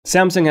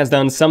Samsung has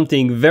done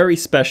something very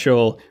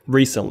special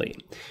recently.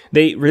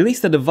 They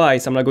released a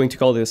device, I'm not going to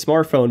call it a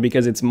smartphone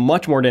because it's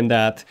much more than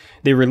that.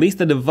 They released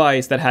a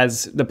device that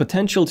has the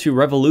potential to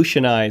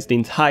revolutionize the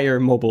entire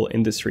mobile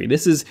industry.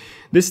 This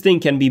thing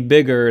can be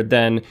bigger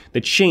than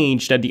the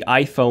change that the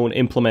iPhone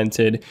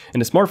implemented in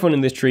the smartphone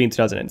industry in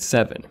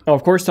 2007. Now,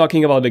 of course,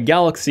 talking about the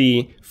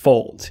Galaxy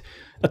Fold,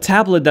 a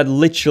tablet that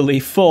literally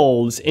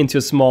folds into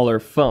a smaller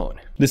phone.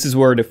 This is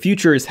where the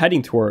future is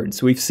heading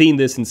towards. We've seen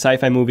this in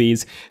sci-fi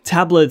movies,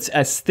 tablets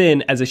as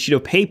thin as a sheet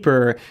of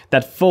paper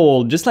that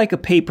fold just like a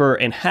paper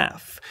in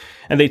half,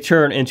 and they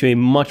turn into a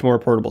much more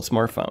portable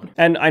smartphone.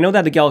 And I know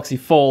that the Galaxy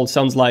Fold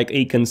sounds like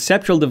a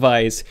conceptual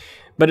device,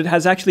 but it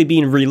has actually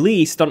been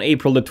released on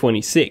April the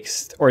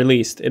 26th, or at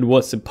least it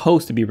was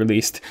supposed to be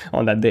released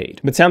on that date.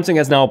 But Samsung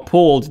has now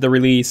pulled the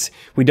release.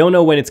 We don't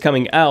know when it's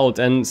coming out,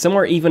 and some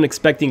are even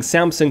expecting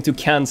Samsung to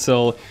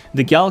cancel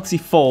the Galaxy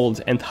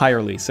Fold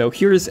entirely. So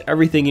here's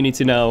everything you need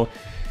to know,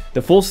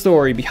 the full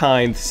story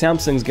behind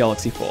Samsung's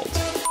Galaxy Fold.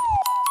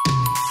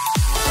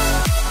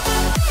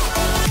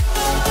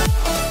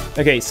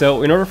 Okay,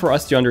 so in order for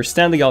us to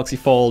understand the Galaxy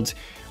Fold,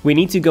 we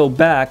need to go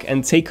back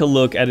and take a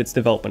look at its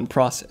development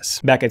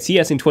process. Back at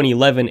CES in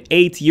 2011,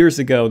 8 years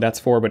ago, that's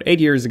 4, but 8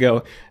 years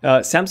ago,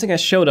 Samsung has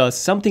showed us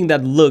something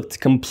that looked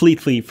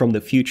completely from the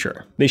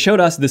future. They showed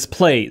us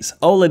displays,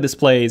 OLED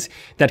displays,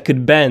 that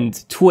could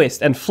bend,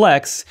 twist, and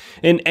flex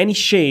in any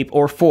shape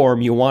or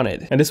form you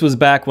wanted. And this was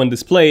back when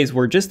displays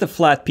were just a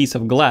flat piece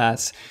of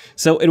glass,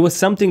 so it was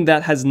something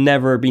that has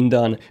never been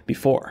done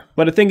before.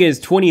 But the thing is,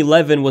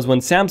 2011 was when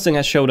Samsung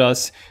has showed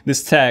us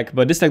this tech,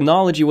 but this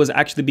technology was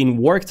actually being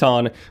worked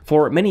on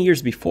for many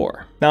years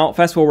before. Now,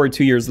 fast forward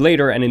 2 years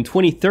later, and in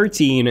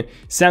 2013,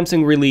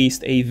 Samsung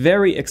released a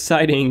very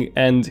exciting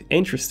and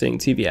interesting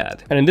TV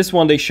ad. And in this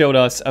one, they showed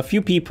us a few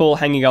people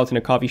hanging out in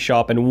a coffee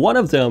shop, and one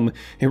of them,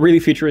 a really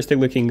futuristic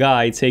looking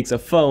guy, takes a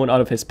phone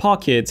out of his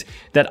pocket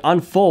that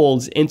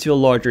unfolds into a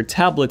larger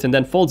tablet and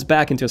then folds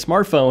back into a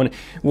smartphone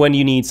when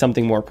you need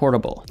something more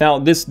portable. Now,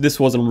 this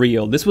wasn't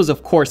real. This was,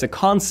 of course, a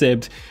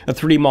concept, a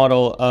 3D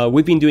model.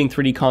 We've been doing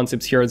 3D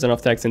concepts here at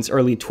ZenOfTech since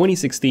early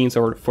 2016,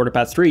 so for the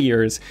past 3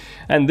 years.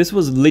 And this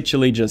was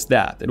literally just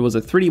that. It was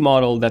a 3D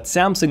model that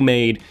Samsung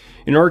made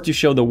in order to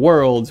show the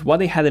world what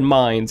they had in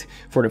mind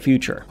for the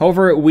future.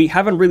 However, we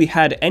haven't really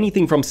had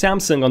anything from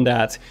Samsung on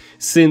that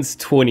since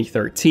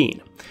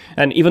 2013.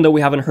 And even though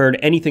we haven't heard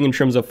anything in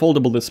terms of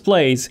foldable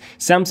displays,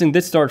 Samsung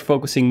did start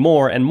focusing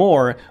more and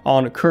more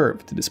on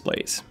curved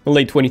displays. In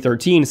late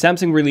 2013,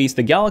 Samsung released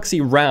the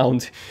Galaxy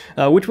Round,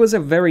 which was a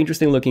very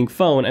interesting looking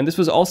phone, and this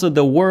was also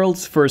the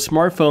world's first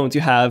smartphone to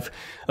have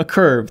a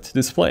curved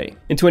display.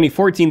 In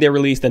 2014, they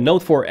released the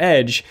Note 4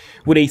 Edge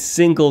with a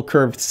single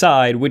curved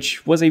side,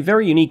 which was a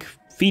very unique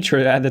feature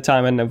at the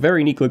time and a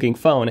very unique looking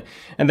phone.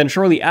 And then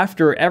shortly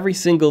after, every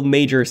single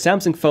major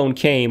Samsung phone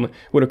came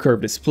with a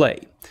curved display.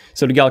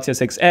 So the Galaxy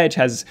S6 Edge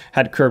has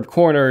had curved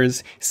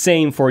corners,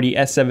 same for the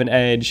S7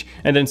 Edge,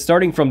 and then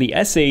starting from the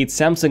S8,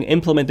 Samsung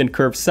implemented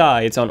curved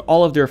sides on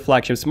all of their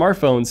flagship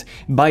smartphones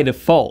by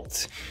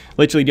default.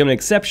 Literally the only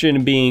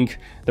exception being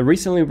the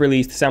recently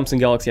released Samsung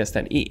Galaxy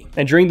S10e.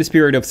 And during this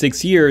period of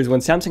 6 years,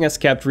 when Samsung has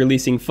kept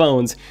releasing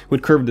phones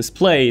with curved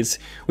displays,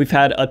 we've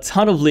had a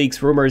ton of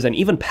leaks, rumors, and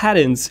even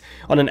patents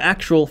on an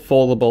actual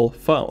foldable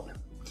phone,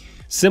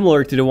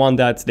 similar to the one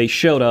that they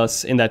showed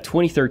us in that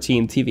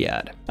 2013 TV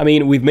ad. I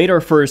mean, we've made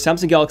our first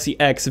Samsung Galaxy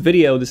X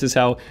video, this is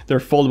how their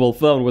foldable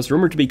phone was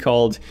rumored to be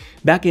called,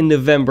 back in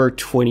November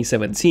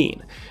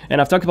 2017. And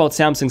I've talked about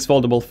Samsung's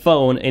foldable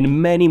phone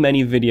in many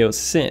videos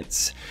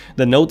since.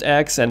 The Note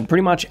X and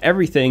pretty much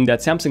everything that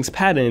Samsung's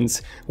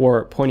patents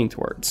were pointing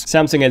towards.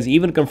 Samsung has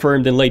even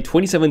confirmed in late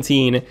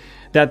 2017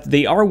 that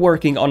they are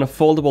working on a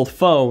foldable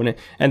phone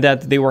and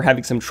that they were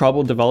having some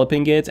trouble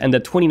developing it, and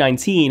that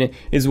 2019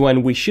 is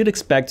when we should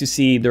expect to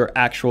see their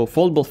actual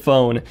foldable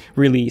phone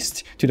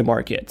released to the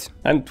market.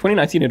 And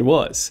 2019 it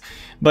was.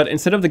 But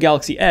instead of the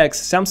Galaxy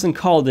X, Samsung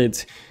called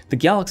it the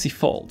Galaxy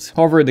Fold.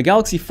 However, the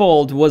Galaxy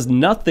Fold was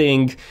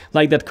nothing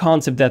like that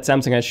concept that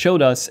Samsung had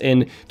showed us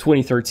in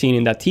 2013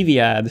 in that TV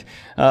ad.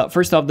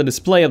 First off, the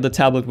display of the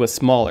tablet was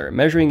smaller,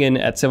 measuring in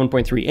at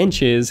 7.3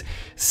 inches.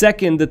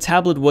 Second, the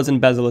tablet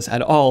wasn't bezel-less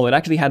at all. It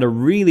actually had a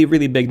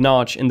really big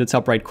notch in the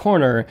top right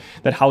corner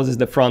that houses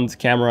the front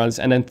cameras.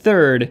 And then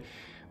third,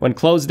 when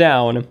closed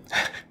down,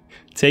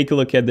 take a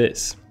look at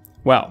this.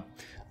 Wow.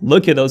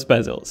 Look at those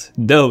bezels.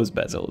 Those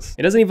bezels.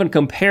 It doesn't even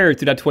compare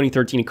to that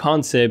 2013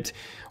 concept,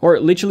 or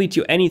literally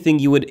to anything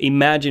you would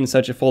imagine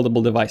such a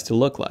foldable device to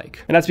look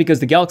like. And that's because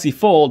the Galaxy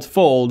Fold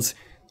folds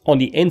on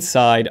the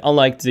inside,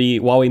 unlike the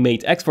Huawei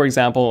Mate X, for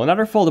example,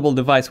 another foldable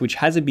device which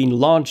hasn't been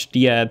launched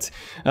yet.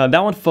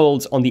 That one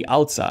folds on the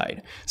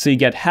outside, so you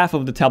get half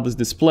of the tablet's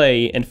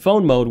display in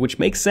phone mode, which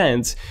makes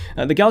sense.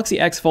 The Galaxy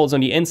X folds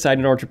on the inside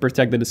in order to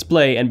protect the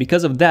display, and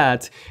because of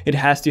that, it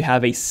has to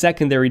have a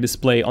secondary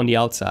display on the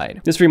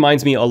outside. This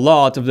reminds me a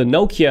lot of the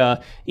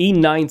Nokia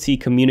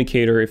E90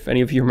 communicator, if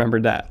any of you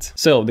remember that.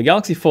 So the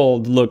Galaxy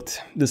Fold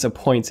looked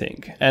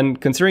disappointing, and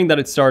considering that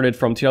it started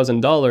from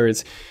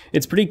 $2,000,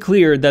 it's pretty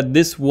clear that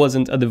this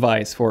wasn't a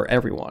device for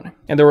everyone.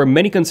 And there were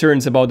many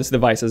concerns about this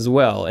device as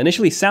well.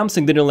 Initially,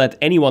 Samsung didn't let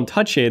anyone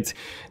touch it.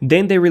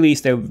 Then they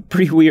released a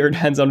pretty weird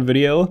hands-on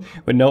video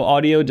with no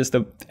audio, just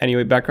a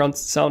background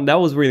sound. That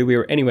was really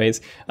weird.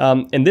 Anyways,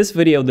 in this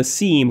video, the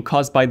seam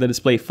caused by the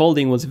display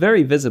folding was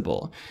very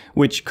visible,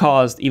 which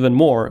caused even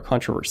more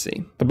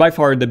controversy. But by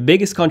far, the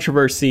biggest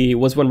controversy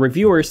was when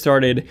reviewers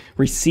started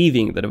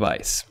receiving the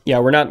device. Yeah,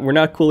 we're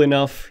not cool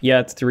enough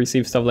yet to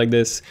receive stuff like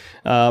this,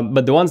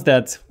 but the ones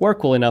that were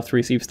cool enough to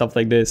receive stuff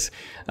like this,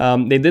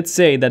 they did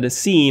say that the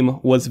seam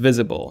was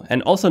visible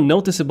and also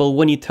noticeable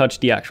when you touch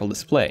the actual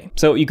display.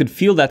 So you could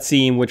feel that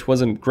seam, which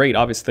wasn't great,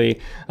 obviously.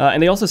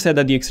 And they also said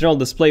that the external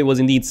display was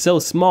indeed so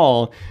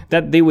small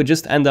that they would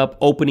just end up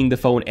opening the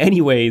phone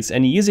anyways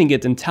and using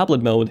it in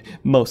tablet mode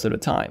most of the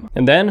time.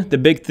 And then the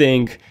big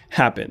thing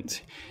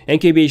happened.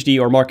 NKBHD,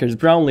 or Marcus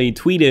Brownlee,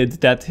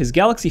 tweeted that his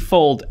Galaxy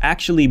Fold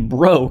actually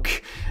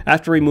broke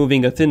after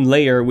removing a thin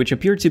layer which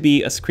appeared to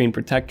be a screen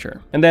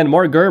protector. And then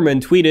Mark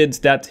Gurman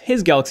tweeted that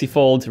his Galaxy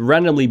Fold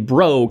randomly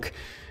broke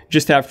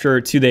just after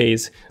 2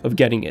 days of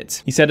getting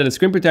it. He said that the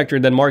screen protector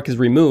that Marcus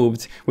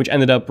removed, which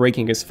ended up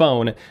breaking his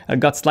phone,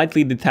 got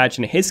slightly detached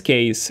in his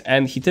case,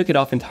 and he took it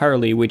off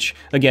entirely, which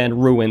again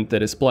ruined the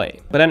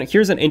display. But then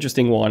here's an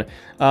interesting one.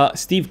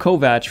 Steve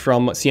Kovacs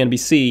from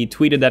CNBC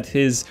tweeted that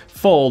his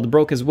Fold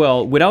broke as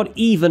well without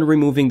even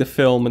removing the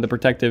film and the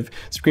protective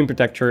screen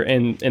protector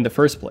in the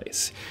first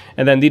place.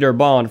 And then Dieter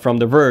Bond from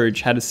The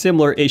Verge had a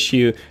similar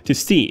issue to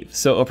Steve.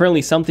 So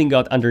apparently something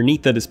got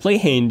underneath the display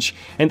hinge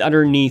and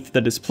underneath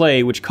the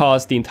display, which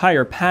caused the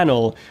entire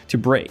panel to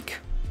break.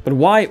 But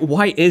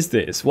why is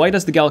this? Why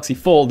does the Galaxy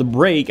Fold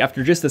break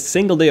after just a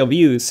single day of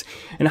use?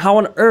 And how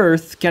on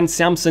earth can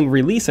Samsung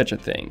release such a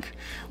thing?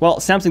 Well,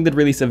 Samsung did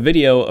release a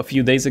video a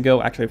few days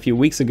ago, actually a few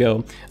weeks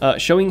ago,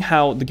 showing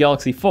how the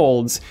Galaxy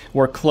Folds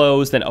were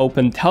closed and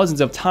opened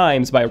thousands of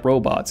times by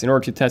robots in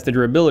order to test the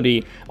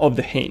durability of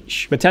the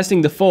hinge. But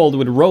testing the Fold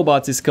with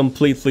robots is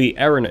completely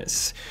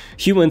erroneous.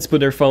 Humans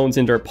put their phones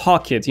in their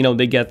pocket,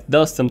 they get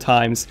dust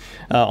sometimes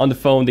on the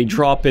phone, they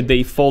drop it,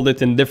 they fold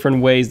it in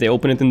different ways, they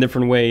open it in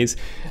different ways.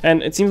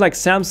 And it seems like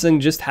Samsung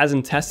just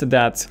hasn't tested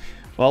that,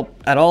 well,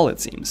 at all, it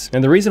seems.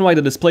 And the reason why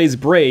the displays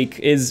break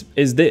is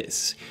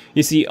this.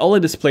 You see,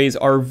 OLED displays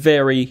are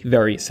very,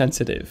 very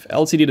sensitive.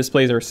 LCD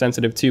displays are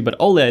sensitive too, but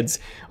OLEDs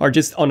are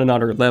just on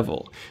another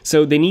level.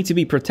 So they need to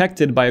be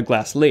protected by a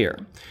glass layer.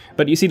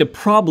 But you see, the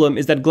problem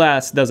is that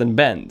glass doesn't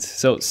bend.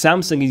 So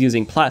Samsung is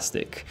using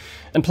plastic.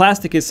 And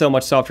plastic is so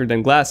much softer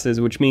than glasses,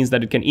 which means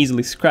that it can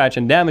easily scratch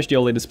and damage the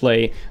OLED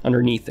display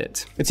underneath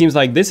it. It seems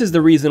like this is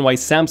the reason why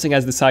Samsung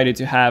has decided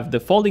to have the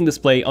folding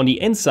display on the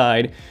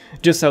inside,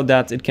 just so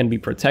that it can be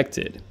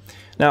protected.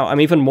 Now,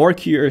 I'm even more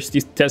curious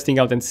to testing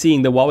out and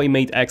seeing the Huawei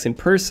Mate X in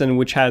person,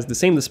 which has the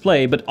same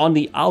display, but on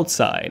the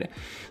outside.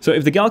 So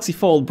if the Galaxy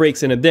Fold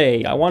breaks in a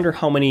day, I wonder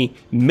how many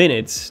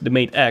minutes the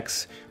Mate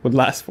X would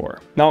last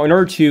for. Now, in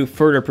order to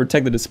further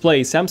protect the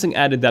display, Samsung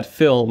added that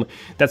film,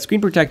 that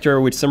screen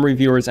protector, which some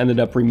reviewers ended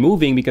up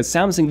removing because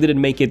Samsung didn't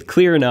make it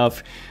clear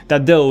enough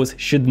that those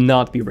should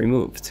not be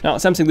removed. Now,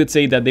 Samsung did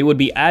say that they would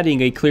be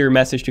adding a clear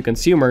message to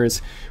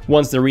consumers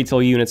once the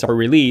retail units are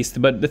released,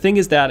 but the thing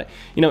is that,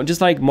 just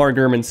like Mark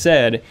Gurman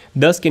said,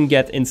 dust can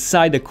get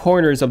inside the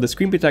corners of the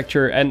screen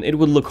protector and it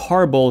would look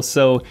horrible,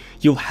 so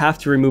you'll have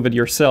to remove it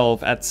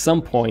yourself at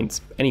some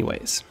point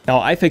anyways. Now,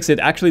 iFixit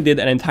actually did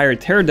an entire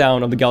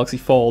teardown of the Galaxy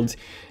Fold,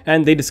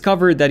 and they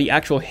discovered that the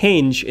actual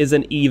hinge is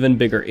an even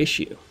bigger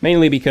issue.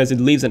 Mainly because it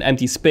leaves an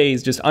empty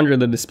space just under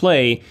the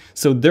display,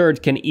 so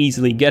dirt can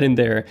easily get in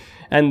there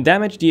and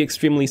damage the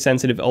extremely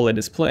sensitive OLED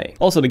display.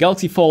 Also, the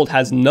Galaxy Fold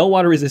has no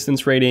water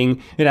resistance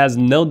rating, it has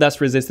no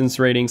dust resistance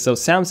rating, so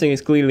Samsung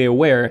is clearly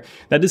aware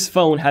that this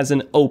phone has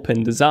an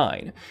open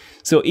design.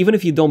 So even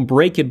if you don't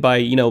break it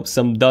by,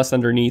 some dust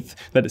underneath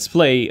the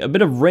display, a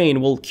bit of rain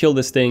will kill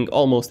this thing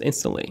almost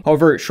instantly.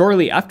 However,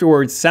 shortly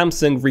afterwards,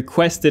 Samsung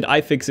requested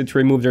iFixit to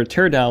remove their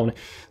teardown,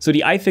 so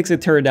the iFixit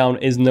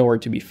teardown is nowhere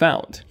to be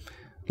found.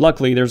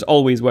 Luckily, there's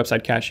always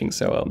website caching,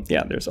 so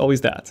yeah, there's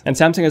always that. And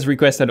Samsung has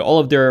requested all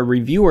of their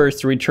reviewers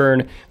to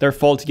return their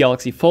faulty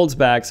Galaxy Folds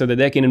back so that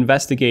they can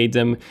investigate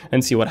them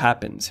and see what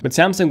happens. But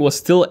Samsung was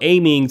still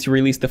aiming to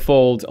release the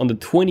Fold on the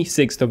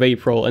 26th of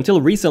April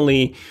until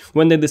recently,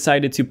 when they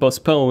decided to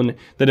postpone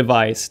the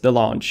device, the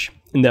launch,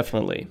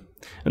 indefinitely.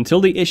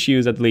 Until the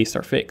issues at least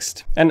are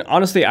fixed. And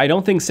honestly, I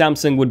don't think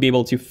Samsung would be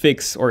able to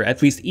fix, or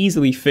at least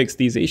easily fix,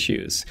 these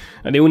issues.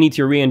 They would need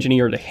to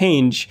re-engineer the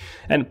hinge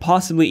and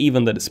possibly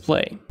even the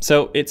display.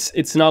 So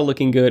it's not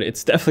looking good.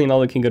 It's definitely not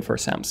looking good for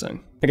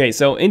Samsung. Okay,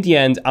 so in the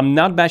end, I'm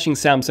not bashing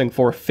Samsung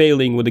for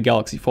failing with the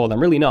Galaxy Fold. I'm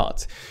really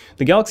not.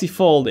 The Galaxy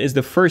Fold is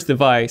the first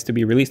device to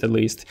be released, at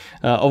least,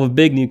 of a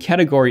big new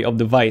category of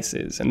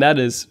devices, and that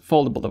is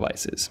foldable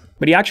devices.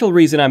 But the actual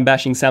reason I'm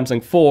bashing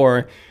Samsung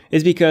for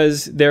is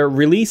because they're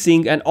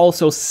releasing and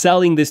also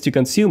selling this to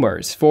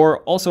consumers for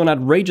also an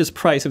outrageous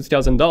price of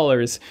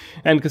 $2,000,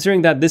 and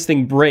considering that this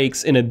thing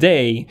breaks in a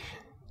day,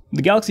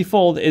 The Galaxy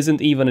Fold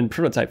isn't even in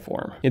prototype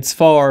form. It's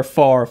far,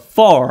 far,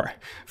 far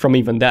from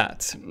even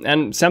that.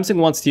 And Samsung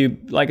wants to,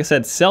 like I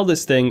said, sell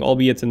this thing,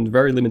 albeit in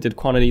very limited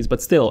quantities,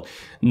 but still,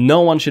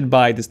 no one should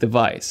buy this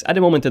device, at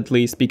the moment at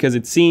least, because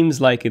it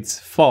seems like it's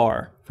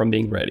far from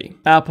being ready.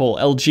 Apple,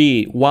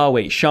 LG,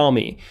 Huawei,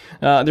 Xiaomi,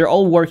 they're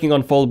all working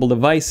on foldable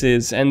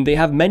devices, and they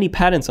have many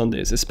patents on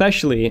this,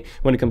 especially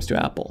when it comes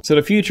to Apple. So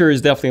the future is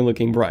definitely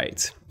looking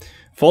bright.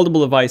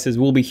 Foldable devices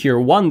will be here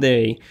one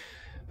day,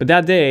 but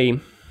that day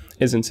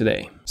isn't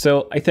today.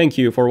 So I thank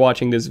you for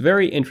watching this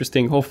very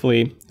interesting,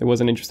 hopefully it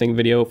was an interesting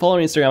video. Follow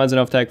me on Instagram as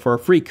enoughtech for a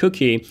free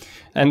cookie,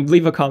 and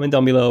leave a comment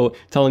down below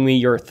telling me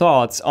your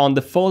thoughts on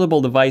the foldable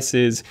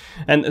devices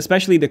and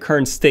especially the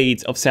current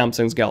state of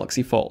Samsung's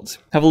Galaxy Fold.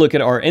 Have a look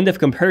at our in-depth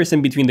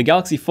comparison between the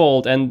Galaxy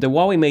Fold and the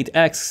Huawei Mate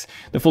X,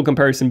 the full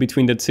comparison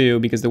between the two,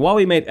 because the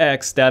Huawei Mate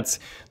X, that's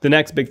the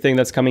next big thing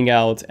that's coming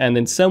out, and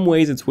in some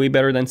ways it's way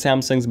better than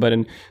Samsung's, but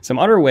in some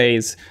other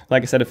ways,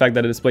 like I said, the fact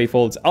that the display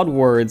folds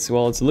outwards,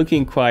 well, it's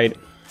looking quite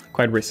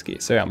risky.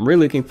 So yeah, I'm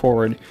really looking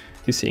forward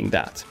to seeing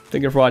that.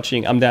 Thank you for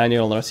watching. I'm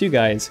Daniel, and I'll see you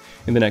guys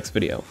in the next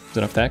video.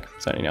 Enoughtech,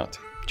 signing out.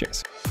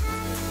 Cheers.